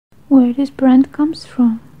where this brand comes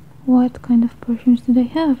from, what kind of perfumes do they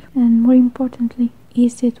have, and more importantly,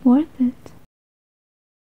 is it worth it?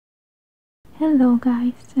 Hello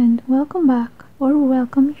guys, and welcome back, or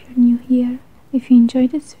welcome if you're new here. If you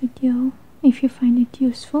enjoyed this video, if you find it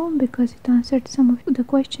useful because it answered some of the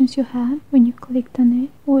questions you had when you clicked on it,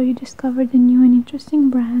 or you discovered a new and interesting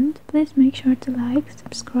brand, please make sure to like,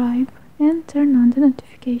 subscribe, and turn on the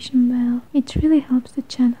notification bell. It really helps the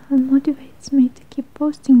channel and motivates me to keep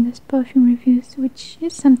posting these perfume reviews, which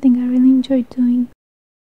is something I really enjoy doing.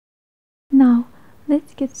 Now,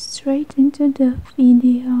 let's get straight into the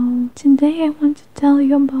video. Today I want to tell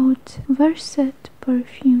you about Verset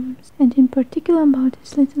perfumes, and in particular about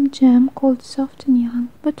this little gem called Soft and Young.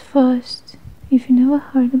 But first, if you never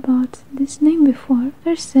heard about this name before,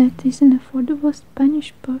 Verset is an affordable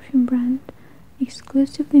Spanish perfume brand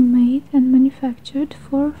exclusively made and manufactured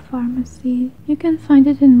for pharmacies. You can find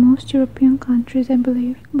it in most European countries, I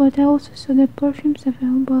believe, but I also saw the perfumes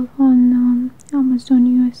available on Amazon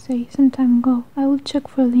USA some time ago. I will check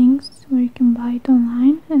for links where you can buy it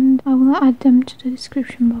online, and I will add them to the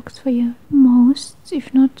description box for you. Most,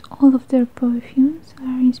 if not all of their perfumes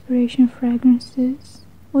are inspiration fragrances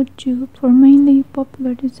or dupes for mainly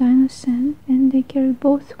popular designer scents, and they carry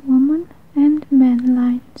both woman and man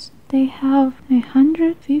lines. They have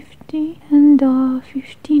 150 and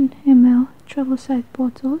 15 ml travel size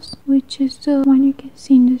bottles, which is the one you can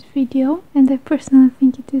see in this video, and I personally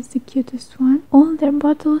think it is the cutest one. All their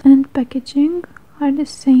bottles and packaging are the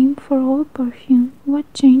same for all perfume.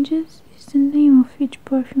 What changes is the name of each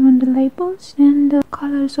perfume on the labels and the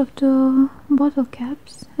colors of the bottle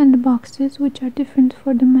caps and the boxes, which are different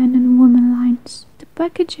for the men and women lines. The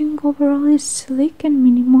packaging overall is sleek and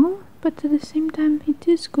minimal, but at the same time it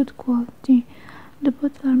is good quality. The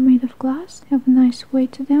bottles are made of glass, have a nice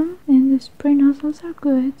weight to them, and the spray nozzles are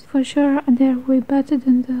good. For sure they're way better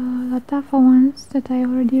than the Latafa ones that I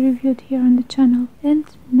already reviewed here on the channel. And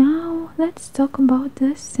now let's talk about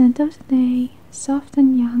the scent of the day, Soft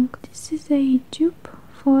and Young. This is a dupe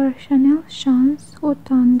for Chanel Chance Eau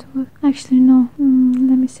Tendre. Actually no,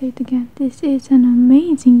 let me say it again. This is an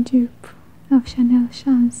amazing dupe of Chanel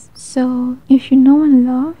Chance. So if you know and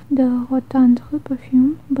love the Eau Tendre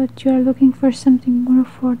perfume, but you are looking for something more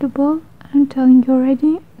affordable, I'm telling you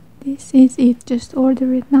already, this is it. Just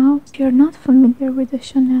order it now. If you're not familiar with the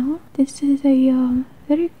Chanel, this is a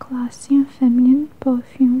very classy and feminine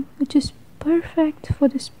perfume, which is perfect for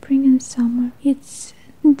the spring and summer. It's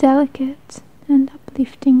delicate and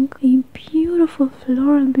uplifting, a beautiful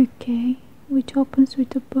floral bouquet which opens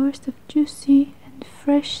with a burst of juicy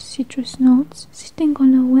fresh citrus notes, sitting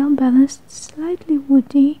on a well-balanced, slightly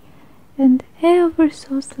woody and ever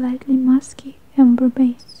so slightly musky amber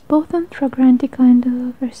base. Both on Fragrantica and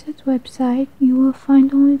the Verset website, you will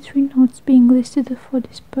find only 3 notes being listed for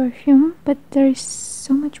this perfume, but there is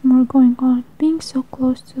so much more going on. Being so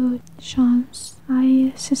close to Chance,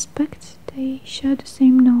 I suspect they share the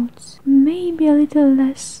same notes. Maybe a little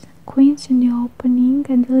less quince in the opening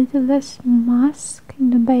and a little less musk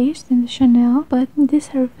in the base than the Chanel, but these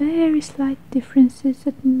are very slight differences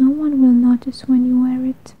that no one will notice when you wear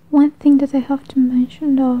it. One thing that I have to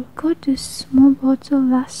mention though, I got this small bottle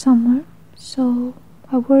last summer, so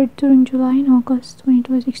I wore it during July and August when it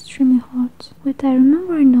was extremely hot. What I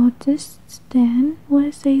remember I noticed then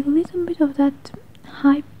was a little bit of that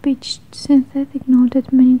high-pitched synthetic note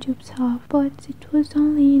that many dupes have, but it was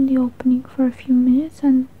only in the opening for a few minutes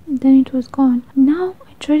and then it was gone. Now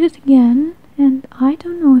I tried it again, and I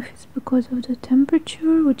don't know if it's because of the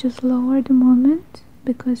temperature, which is lower at the moment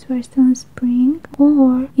because we're still in spring,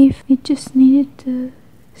 or if it just needed to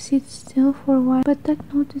sit still for a while, but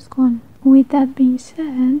that note is gone. With that being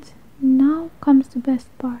said, now comes the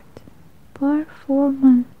best part.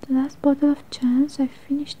 Performance. The last bottle of Chance I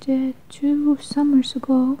finished it 2 summers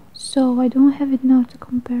ago, so I don't have it now to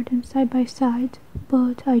compare them side by side,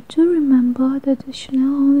 but I do remember that the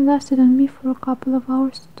Chanel only lasted on me for a couple of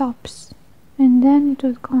hours tops, and then it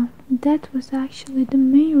was gone. That was actually the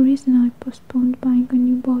main reason I postponed buying a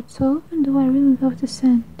new bottle, even though I really love the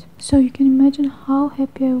scent. So you can imagine how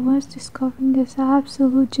happy I was discovering this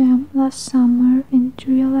absolute gem last summer and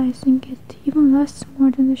realizing it even lasts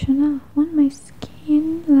more than the Chanel. On my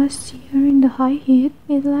skin last year in the high heat,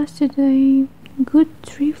 it lasted a good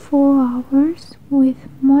 3-4 hours with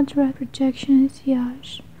moderate projection and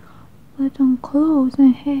sillage, but on clothes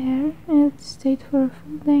and hair it stayed for a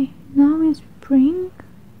full day. Now in spring,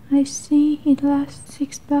 I see it lasts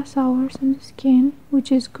 6+ hours on the skin,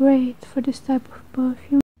 which is great for this type of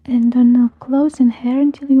perfume, and on clothes and hair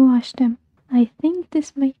until you wash them. I think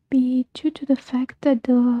this might be due to the fact that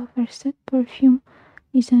the Verset perfume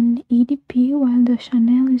is an EDP while the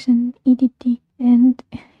Chanel is an EDT. And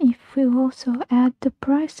if we also add the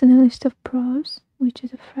price to the list of pros, which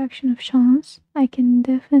is a fraction of chance, I can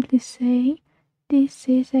definitely say this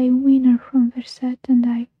is a winner from Verset and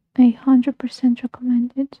I 100%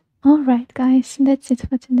 recommend it. Alright guys, that's it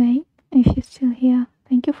for today. If you're still here,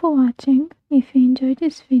 thank you for watching. If you enjoyed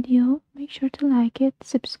this video, make sure to like it,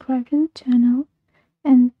 subscribe to the channel,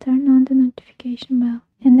 and turn on the notification bell.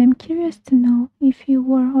 And I'm curious to know if you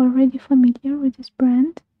were already familiar with this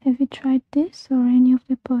brand. Have you tried this or any of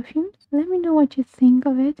the perfumes? Let me know what you think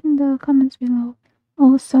of it in the comments below.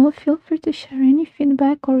 Also, feel free to share any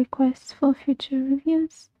feedback or requests for future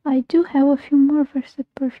reviews. I do have a few more Verset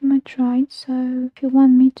perfume I tried, so if you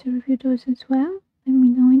want me to review those as well, let me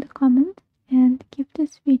know in the comments. And give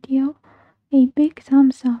this video a big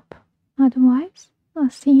thumbs up. Otherwise, I'll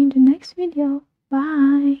see you in the next video.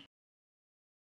 Bye!